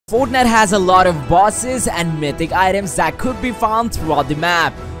Fortnite has a lot of bosses and mythic items that could be found throughout the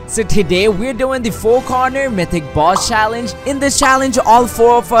map. So today we're doing the 4-corner mythic boss challenge. In this challenge, all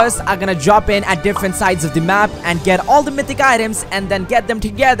 4 of us are gonna drop in at different sides of the map and get all the mythic items and then get them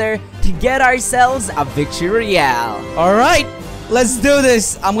together to get ourselves a victory royale. Alright, let's do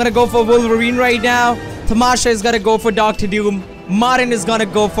this. I'm gonna go for Wolverine right now. Tamasha is gonna go for Dr. Doom. Martin is gonna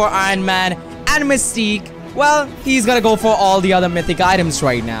go for Iron Man. And Mystique, well, he's gonna go for all the other mythic items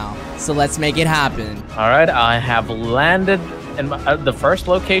right now. So let's make it happen. Alright, I have landed in the first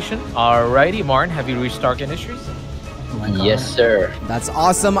location. Alrighty, Martin, have you reached Stark Industries? Yes, sir. That's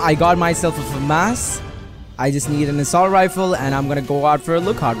awesome. I got myself a FAMAS. I just need an assault rifle and I'm gonna go out for a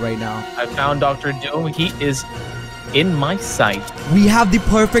lookout right now. I found Dr. Doom. He is in my sight. We have the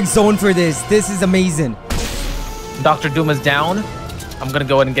perfect zone for this. This is amazing. Dr. Doom is down. I'm gonna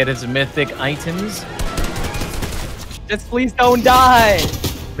go ahead and get his mythic items. Just please don't die.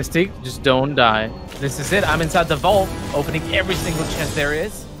 Mystique, just don't die. This is it. I'm inside the vault, opening every single chest there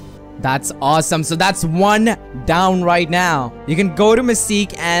is. That's awesome. So that's 1 down right now. You can go to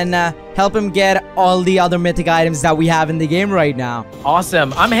Mystique and help him get all the other mythic items that we have in the game right now.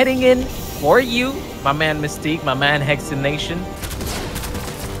 Awesome. I'm heading in for you, my man Mystique, my man Hexination.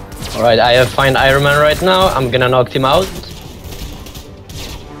 Alright, I have find Iron Man right now. I'm gonna knock him out.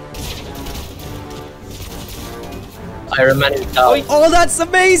 Iron Man is down. Oh, that's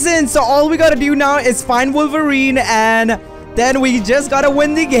amazing. So all we gotta do now is find Wolverine and then we just gotta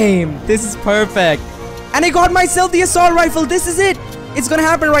win the game. This is perfect. And I got myself the assault rifle. This is it. It's gonna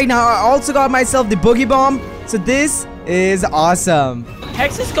happen right now. I also got myself the boogie bomb. So this is awesome.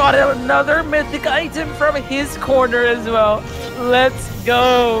 Hex has got another mythic item from his corner as well. Let's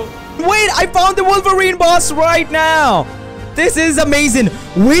go. Wait, I found the Wolverine boss right now. This is amazing.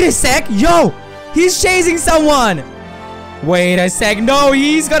 Wait a sec. Yo, he's chasing someone. Wait a sec. No,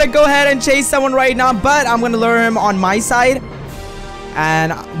 he's gonna go ahead and chase someone right now, but I'm gonna lure him on my side.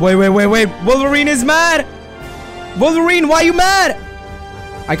 And wait. Wolverine is mad. Wolverine, why are you mad?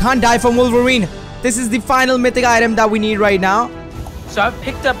 I can't die from Wolverine. This is the final mythic item that we need right now. So I've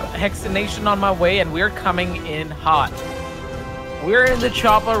picked up Hexination on my way, and we're coming in hot. We're in the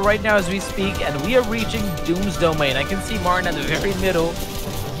chopper right now as we speak, and we are reaching Doom's domain. I can see Martin in the very middle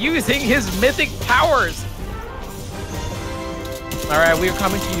using his mythic powers. Alright, we're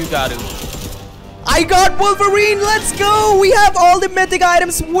coming to you, Gadu. I got Wolverine. Let's go. We have all the mythic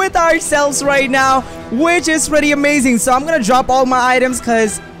items with ourselves right now, which is pretty amazing. So I'm gonna drop all my items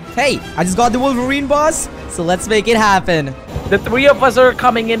because, hey, I just got the Wolverine boss. So let's make it happen. The 3 of us are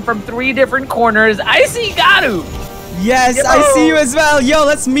coming in from 3 different corners. I see Gadu. Yes, Yo. I see you as well. Yo,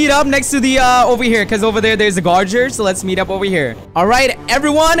 let's meet up next to the over here, because over there's a Garger. So let's meet up over here. All right,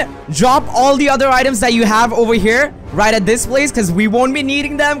 everyone, drop all the other items that you have over here right at this place, because we won't be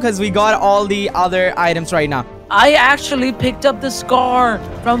needing them because we got all the other items right now. I actually picked up the scar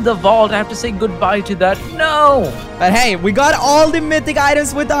from the vault. I have to say goodbye to that. No. But hey, we got all the mythic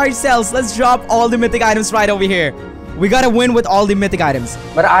items with ourselves. Let's drop all the mythic items right over here. We gotta win with all the mythic items.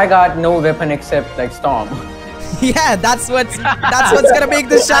 But I got no weapon except like Storm. Yeah, that's what's gonna make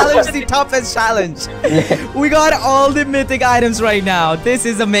this challenge the toughest challenge. We got all the mythic items right now. This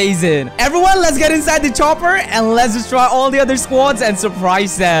is amazing. Everyone, let's get inside the chopper and let's destroy all the other squads and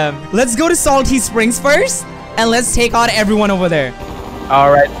surprise them. Let's go to Salty Springs first and let's take out everyone over there.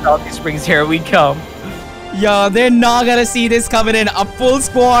 Alright, Salty Springs, here we come. Yo, they're not gonna see this coming in. A full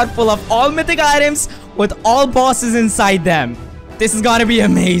squad full of all mythic items with all bosses inside them. This is gonna be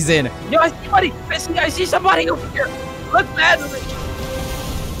amazing. Yo, I see somebody. I see somebody over here. Look badly.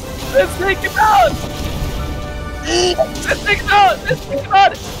 Let's take him out. Let's take him out. Let's take him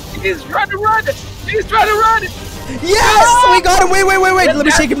out. He's trying to run. He's trying to run. Yes, we got him. Wait. Let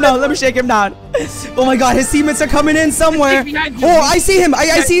me shake him down. Oh my God, his teammates are coming in somewhere. Oh, I see him.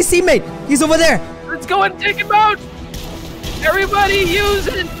 I see his teammate. He's over there. Let's go and take him out. Everybody use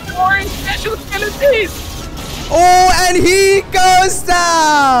orange special abilities. Oh, and he goes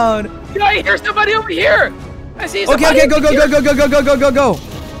down. Yo, I hear somebody over here. I see somebody. Okay, go.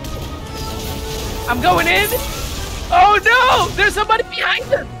 I'm going in. Oh no, there's somebody behind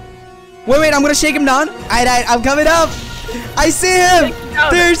us. Wait, I'm gonna shake him down. I'm coming up. I see him.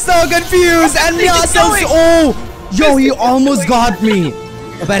 They're so confused. And oh, yo, he almost got me.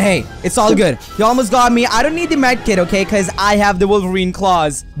 But hey, it's all good. He almost got me. I don't need the med kit, okay? Because I have the Wolverine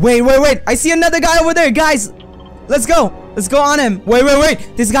claws. Wait. I see another guy over there, guys. Let's go. Let's go on him.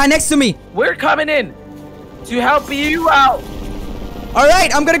 Wait. This guy next to me. We're coming in to help you out. All right,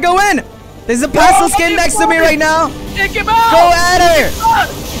 I'm gonna go in. There's a pastel skin next to me right now. Take him out. Go at her.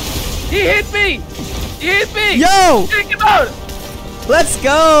 He hit me. He hit me. Yo. Take him out. Let's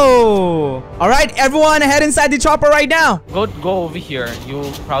go. All right, everyone, head inside the chopper right now. Go over here.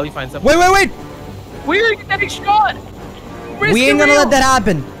 You'll probably find something. Wait. We're getting shot. We ain't gonna let that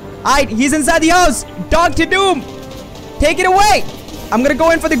happen. All right, he's inside the house. Dog to doom. Take it away. I'm gonna go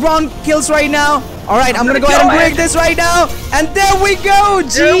in for the ground kills right now. All right, I'm gonna go ahead and break this right now. And there we go.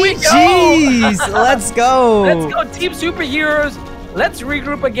 GG's. Let's go. Let's go, team superheroes. Let's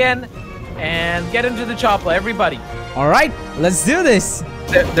regroup again and get into the chopper, everybody. All right, let's do this.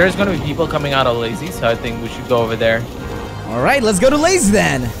 There's gonna be people coming out of Lazy, so I think we should go over there. All right, let's go to Lazy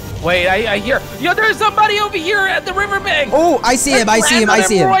then. Wait, I hear. Yo, there's somebody over here at the riverbank. Oh, I see him. I see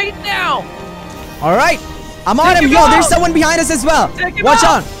him right now. All right, I'm on him. Yo, there's someone behind us as well. Watch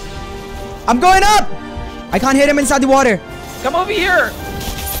out. I'm going up. I can't hit him inside the water. Come over here.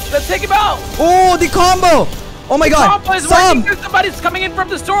 Let's take him out. Oh, the combo. Oh my God. Somebody's coming in from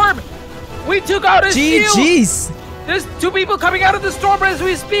the storm. We took out his shield. GG's. There's 2 people coming out of the storm as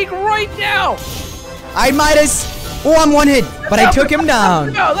we speak right now. I Midas. Oh, I'm one hit, but I took him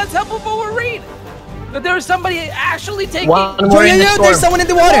down. Let's help Wolverine. But there's somebody actually taking. One more in the storm. There's someone in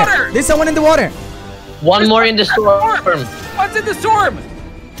the water. There's someone in the water. One more in the storm. What's in the storm?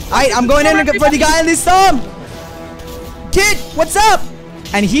 Alright, I'm going in for the guy in the storm. Kid, what's up?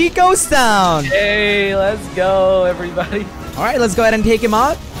 And he goes down. Hey, let's go, everybody. Alright, let's go ahead and take him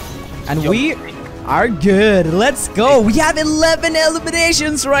out. And we are good. Let's go. We have 11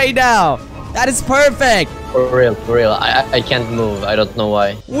 eliminations right now. That is perfect. For real. I can't move. I don't know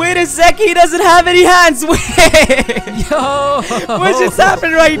why. Wait a sec, he doesn't have any hands. Wait. Yo. What just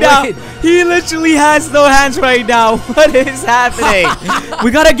happened right now? He literally has no hands right now. What is happening?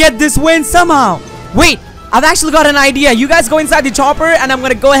 We gotta get this win somehow. Wait, I've actually got an idea. You guys go inside the chopper and I'm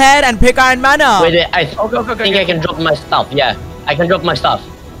gonna go ahead and pick Iron Man up. Wait, I think I can drop my stuff. Yeah, I can drop my stuff.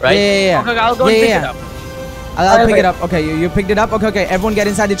 Right? Yeah. Okay, I'll go and pick it up. I'll pick it up. Okay, you picked it up. Okay. Everyone get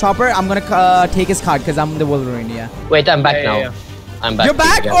inside the chopper. I'm gonna take his card because I'm the Wolverine. Yeah. Wait, I'm back now. Yeah. I'm back. You're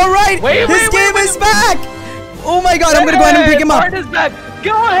back. All right. This game is back. Oh my God! I'm gonna go ahead and pick him up. Is back.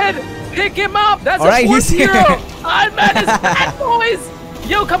 Go ahead, pick him up. That's all right. He's here. Iron Man is back, boys.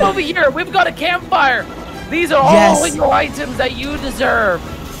 Yo, come over here. We've got a campfire. These are all your items that you deserve.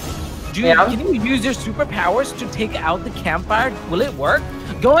 Can you use your superpowers to take out the campfire? Will it work?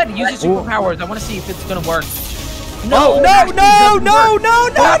 Go ahead, use your superpowers. I want to see if it's gonna work. No! Look at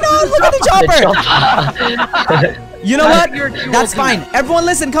the chopper. You know what? That's fine. Everyone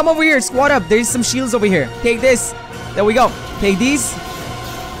listen, come over here. Squad up. There's some shields over here. Take this. There we go. Take these.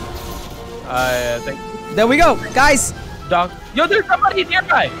 There we go. Guys. Dog. Yo, there's somebody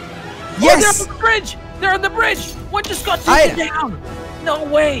nearby. Yes. Oh, they're on the bridge. They're on the bridge. What just got taken down? No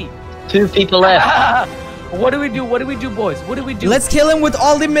way. 2 people left. What do we do? What do we do, boys? What do we do? Let's kill him with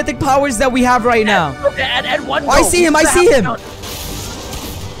all the mythic powers that we have right now. And one I see him. Let's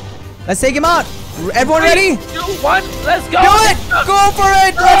take him out. Everyone ready? 2, 1, let's go. Do it. Go for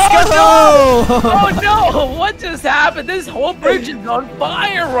it. Let's go. Oh no. What just happened? This whole bridge is on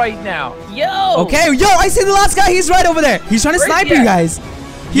fire right now. Yo. Okay. Yo, I see the last guy. He's right over there. He's trying to snipe you guys.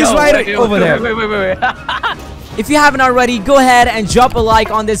 He's right over there. Wait. If you haven't already, go ahead and drop a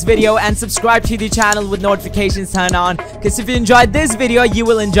like on this video and subscribe to the channel with notifications turned on, because if you enjoyed this video, you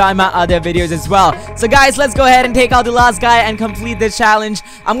will enjoy my other videos as well. So guys, let's go ahead and take out the last guy and complete this challenge.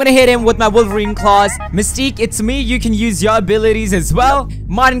 I'm gonna hit him with my Wolverine claws. Mystique, it's me. You can use your abilities as well.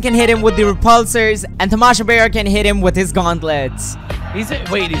 Martin can hit him with the repulsors, and Tamasha Bear can hit him with his gauntlets. Is he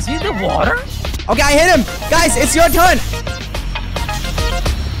in the water? Okay, I hit him. Guys, it's your turn.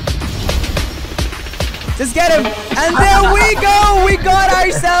 Just get him. And there we go. We got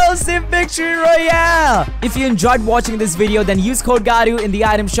ourselves a victory royale. If you enjoyed watching this video, then use code GARU in the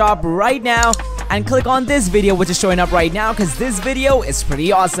item shop right now and click on this video which is showing up right now, because this video is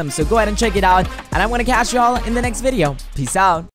pretty awesome. So go ahead and check it out. And I'm going to catch y'all in the next video. Peace out.